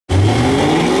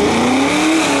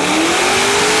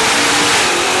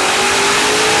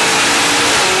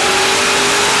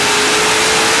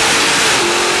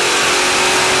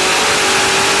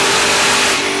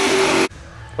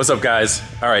What's up, guys?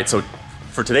 All right, so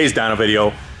for today's dyno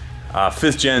video,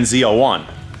 5th gen ZL1.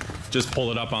 Just pull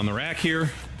it up on the rack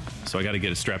here, so I got to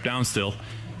get it strapped down still.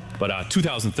 But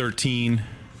 2013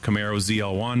 Camaro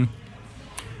ZL1,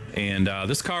 and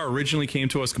this car originally came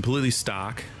to us completely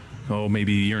stock,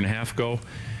 maybe a year and a half ago.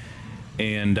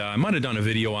 And I might have done a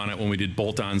video on it when we did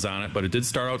bolt-ons on it, but it did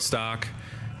start out stock.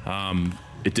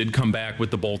 It did come back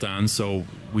with the bolt-ons, so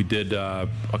we did a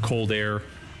cold air,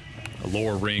 a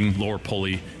lower ring, lower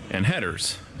pulley, and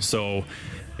headers. So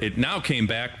it now came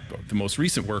back. The most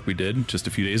recent work we did just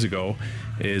a few days ago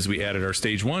is we added our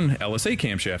stage 1 LSA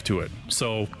camshaft to it.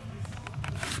 So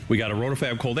we got a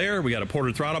Roto-Fab cold air, we got a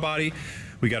ported throttle body,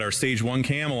 we got our stage 1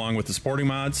 cam along with the sporting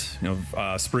mods,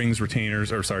 springs,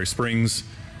 retainers, or sorry, springs,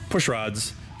 push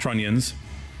rods, trunnions.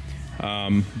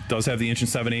 Does have the 1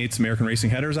 7/8" American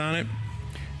Racing headers on it.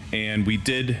 And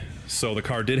so the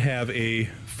car did have a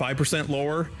 5%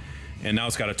 lower, and now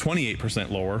it's got a 28%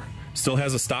 lower. Still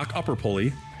has a stock upper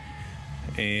pulley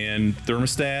and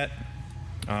thermostat.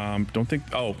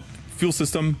 Fuel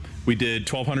system. We did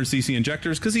 1200cc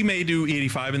injectors because he may do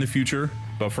 85 in the future,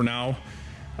 but for now,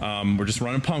 we're just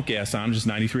running pump gas on, just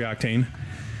 93 octane,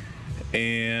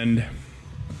 and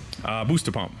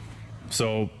booster pump.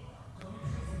 So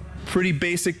pretty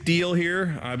basic deal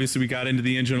here. Obviously, we got into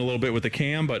the engine a little bit with the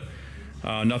cam, but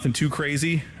nothing too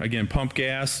crazy. Again, pump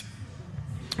gas.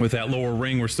 With that lower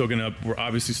ring, we're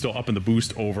obviously still up in the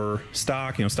boost over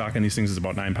stock. Stock on these things is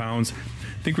about 9 pounds.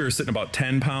 I think we were sitting about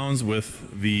 10 pounds with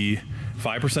the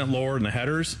 5% lower in the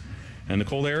headers and the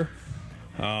cold air.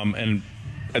 And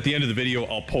at the end of the video,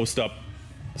 I'll post up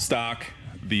stock,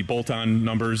 the bolt-on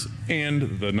numbers, and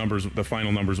the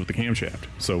final numbers with the camshaft.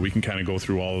 So we can kind of go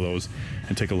through all of those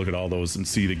and take a look at all those and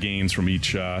see the gains from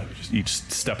each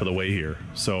step of the way here.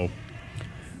 So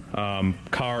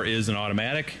car is an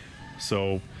automatic.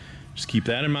 So just keep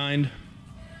that in mind.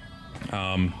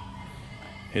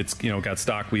 It's got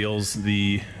stock wheels.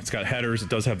 It's got headers. It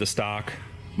does have the stock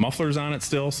mufflers on it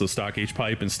still. So stock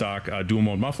H-pipe and stock dual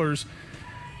mode mufflers.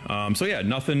 So yeah,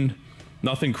 nothing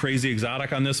crazy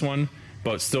exotic on this one,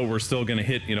 but we're still going to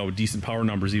hit decent power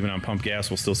numbers even on pump gas.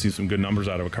 We'll still see some good numbers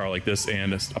out of a car like this,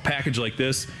 and a package like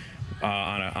this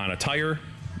on a tire,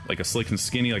 like a slick and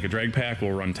skinny, like a drag pack,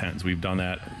 will run 10s. We've done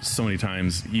that so many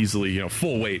times easily.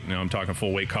 Full weight. I'm talking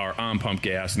full weight car on pump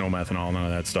gas, no methanol, none of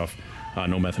that stuff,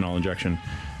 no methanol injection.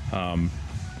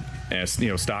 As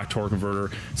stock torque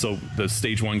converter. So the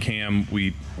stage 1 cam,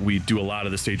 we do a lot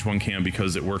of the stage 1 cam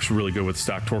because it works really good with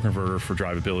stock torque converter for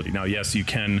drivability. Now, yes, you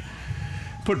can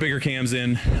put bigger cams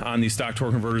in on these stock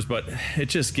torque converters, but it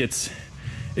just gets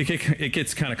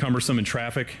kind of cumbersome in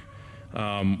traffic.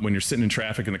 When you're sitting in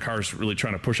traffic and the car's really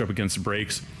trying to push up against the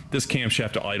brakes. This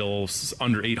camshaft to idle is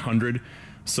under 800,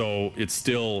 so it's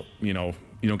still, you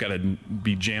don't got to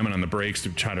be jamming on the brakes to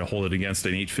try to hold it against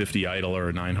an 850 idle or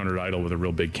a 900 idle with a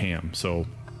real big cam. So,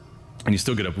 and you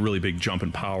still get a really big jump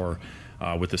in power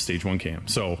with the stage 1 cam.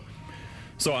 So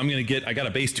I got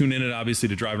a base tune in it, obviously,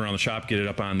 to drive around the shop, get it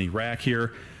up on the rack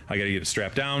here. I got to get it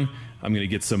strapped down. I'm going to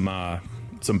get some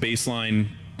baseline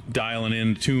dialing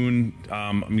in tune.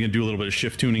 I'm gonna do a little bit of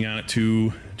shift tuning on it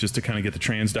too, just to kind of get the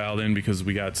trans dialed in, because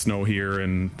we got snow here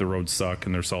and the roads suck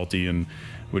and they're salty, and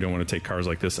we don't want to take cars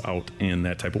like this out in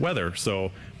that type of weather.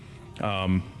 So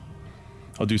I'll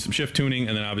do some shift tuning,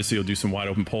 and then obviously I'll do some wide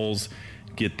open pulls,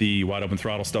 get the wide open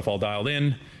throttle stuff all dialed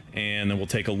in, and then we'll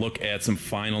take a look at some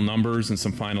final numbers and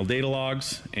some final data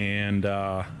logs, and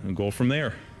go from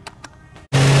there.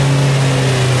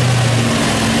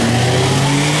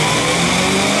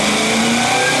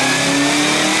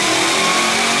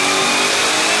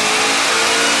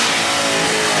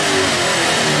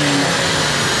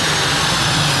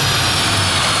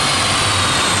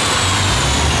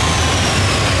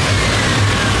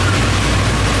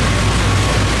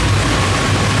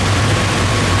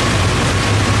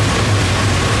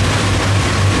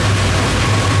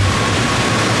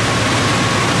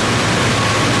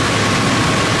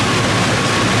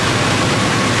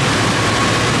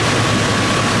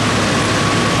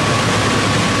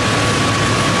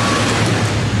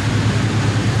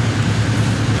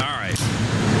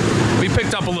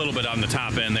 Up a little bit on the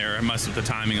top end there. I messed with the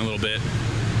timing a little bit.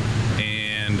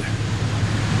 And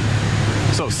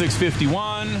so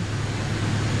 651,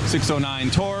 609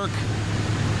 torque.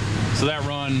 So that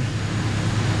run,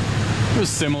 it was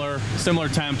similar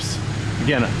temps.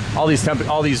 Again, all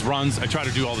these runs, I try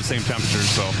to do all the same temperatures,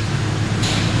 so.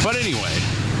 But anyway,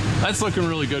 that's looking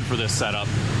really good for this setup.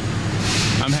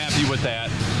 I'm happy with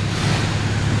that.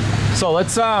 So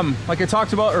let's, like I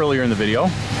talked about earlier in the video,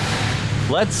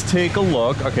 let's take a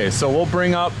look. Okay, so we'll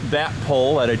bring up that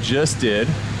pull that I just did.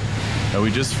 that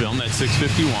we just filmed, that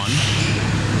 651.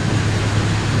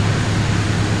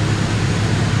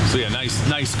 So yeah,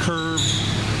 nice curve.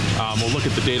 We'll look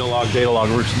at the data log. Data log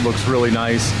looks really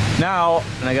nice. Now,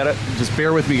 and I gotta, just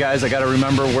bear with me guys, I gotta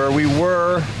remember where we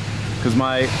were because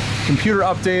my computer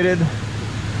updated.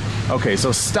 Okay,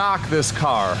 so stock this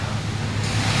car.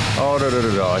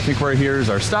 Oh, I think right here is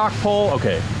our stock pole.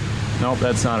 Okay, nope,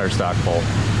 that's not our stock pole.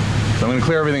 So I'm gonna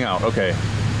clear everything out, okay.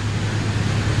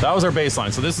 That was our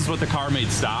baseline. So this is what the car made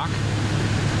stock.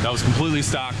 That was completely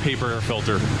stock, paper air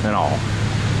filter and all.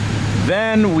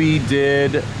 Then we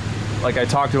did, like I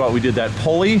talked about, we did that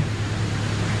pulley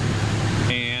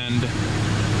and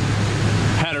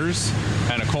headers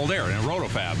and a cold air and a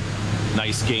Roto-Fab.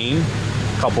 Nice gain,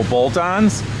 couple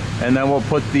bolt-ons, and then we'll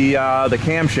put the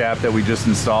camshaft that we just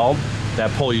installed,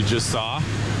 that pulley you just saw,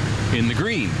 in the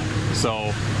green.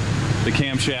 So the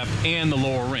camshaft and the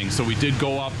lower ring. So we did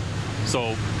go up,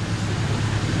 so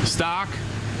stock,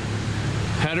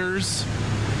 headers,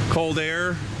 cold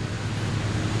air,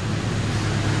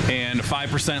 and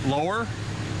 5% lower,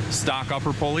 stock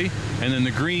upper pulley. And then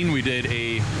the green, we did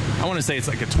I want to say it's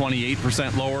like a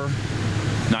 28% lower,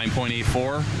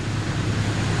 9.84,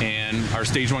 and our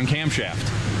stage 1 camshaft.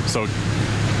 So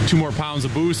 2 more pounds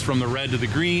of boost from the red to the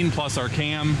green, plus our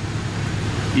cam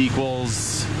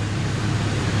equals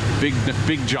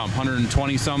big jump,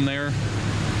 120 some there.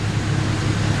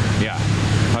 Yeah,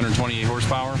 128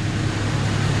 horsepower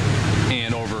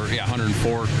and over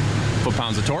 104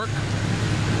 foot-pounds of torque.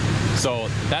 So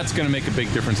that's going to make a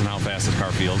big difference in how fast this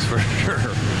car feels for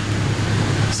sure.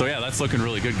 So yeah, that's looking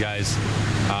really good, guys.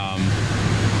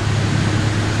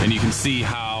 And you can see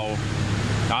how,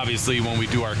 obviously, when we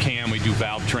do our cam, we do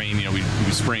valve train, you know, we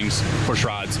do springs, push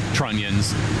rods,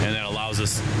 trunnions, and that allows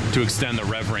us to extend the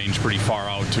rev range pretty far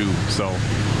out too. So,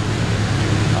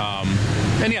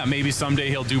 and yeah, maybe someday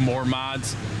he'll do more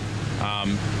mods.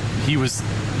 He was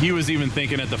even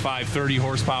thinking at the 530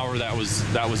 horsepower that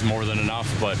was more than enough,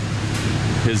 but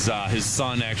his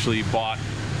son actually bought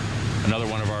another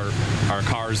one of our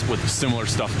cars with similar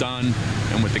stuff done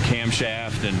and with the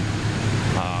camshaft, and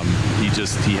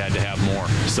he had to have more,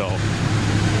 so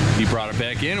he brought it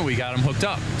back in and we got him hooked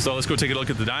up. So let's go take a look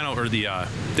at the dyno, or the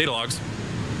data logs,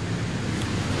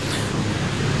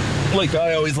 like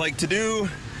I always like to do.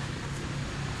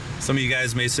 Some of you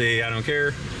guys may say I don't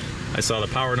care. I saw the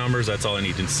power numbers, that's all I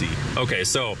need to see. Okay,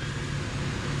 so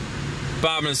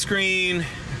bottom of the screen,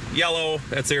 yellow,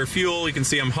 that's air fuel. You can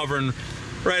see I'm hovering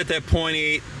right at that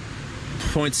 0.8,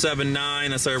 0.79.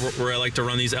 That's where I like to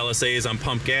run these LSAs on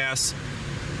pump gas.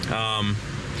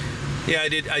 Yeah, I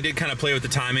did kind of play with the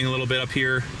timing a little bit up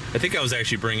here. I think I was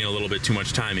actually bringing a little bit too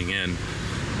much timing in,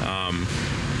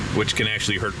 which can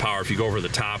actually hurt power if you go over the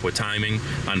top with timing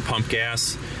on pump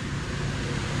gas.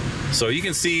 So you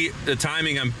can see the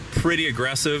timing, I'm pretty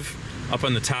aggressive up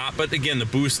on the top, but again, the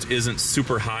boost isn't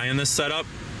super high in this setup.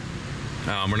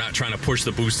 We're not trying to push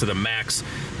the boost to the max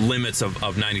limits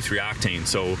of 93 octane.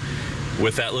 So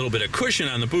with that little bit of cushion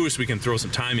on the boost, we can throw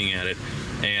some timing at it.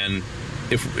 And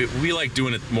if we like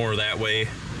doing it more that way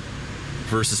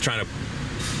versus trying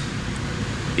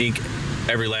to ink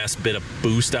every last bit of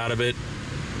boost out of it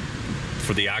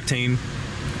for the octane.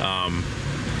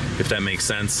 If that makes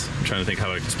sense. I'm trying to think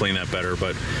how I can explain that better,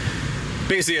 but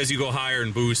basically as you go higher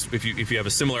in boost, if you have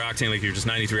a similar octane, like you're just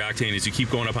 93 octane, as you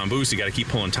keep going up on boost, you got to keep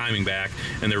pulling timing back,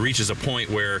 and there reaches a point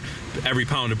where every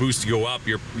pound of boost you go up,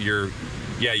 you're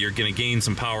going to gain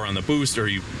some power on the boost, or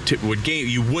you would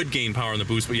gain power on the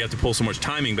boost, but you have to pull so much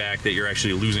timing back that you're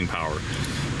actually losing power.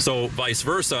 So vice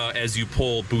versa, as you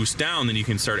pull boost down, then you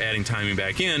can start adding timing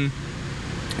back in,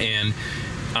 and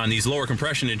on these lower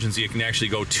compression engines, you can actually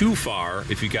go too far.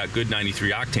 If you got good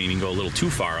 93 octane, you can go a little too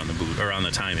far on the boot or on the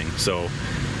timing. So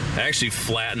I actually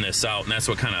flattened this out, and that's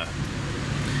what kind of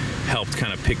helped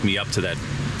kind of pick me up to that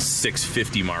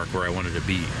 650 mark where I wanted to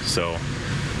be. So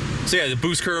yeah, the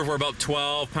boost curve, we're about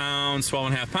 12 pounds, 12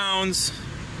 and a half pounds,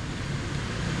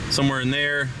 somewhere in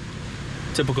there.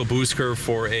 Typical boost curve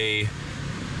for a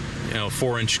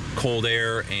 4-inch cold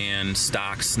air and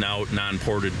stock snout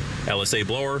non-ported LSA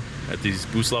blower at these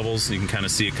boost levels. You can kind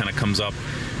of see it kind of comes up,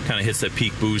 kind of hits that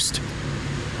peak boost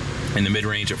in the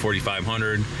mid-range at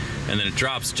 4,500, and then it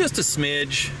drops just a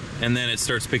smidge, and then it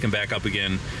starts picking back up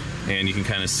again, and you can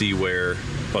kind of see where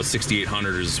about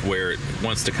 6,800 is where it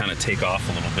wants to kind of take off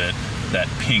a little bit, that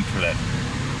pink, or that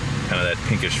kind of that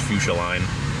pinkish fuchsia line,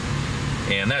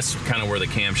 and that's kind of where the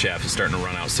camshaft is starting to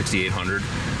run out, 6,800,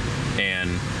 and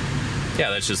yeah,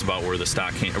 that's just about where the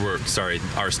stock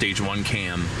our stage 1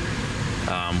 cam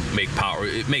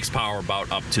makes power about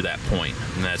up to that point,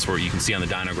 and that's where you can see on the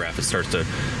dyno graph it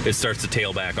starts to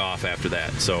tail back off after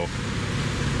that. So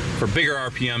For bigger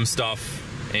RPM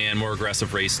stuff and more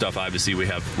aggressive race stuff, obviously we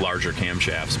have larger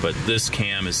camshafts, but this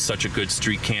cam is such a good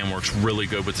street cam, works really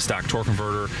good with the stock torque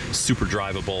converter, super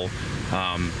drivable.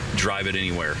 Drive it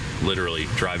anywhere, literally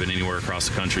drive it anywhere across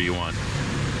the country you want.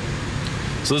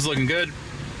 So this is looking good.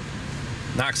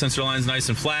 Knock sensor line's nice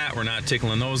and flat, we're not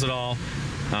tickling those at all.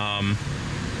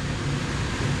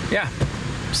 Yeah,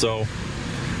 so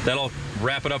that'll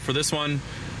wrap it up for this one.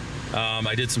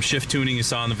 I did some shift tuning, you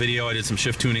saw in the video. I did some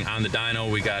shift tuning on the dyno.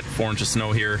 We got 4 inches of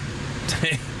snow here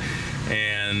today,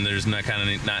 and there's not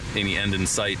any end in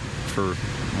sight for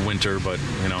winter, but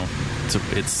you know,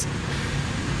 it's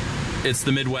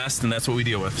the Midwest, and that's what we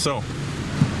deal with. So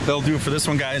that'll do it for this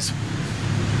one, guys.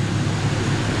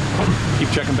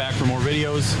 Keep checking back for more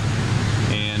videos,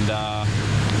 and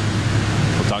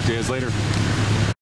we'll talk to you guys later.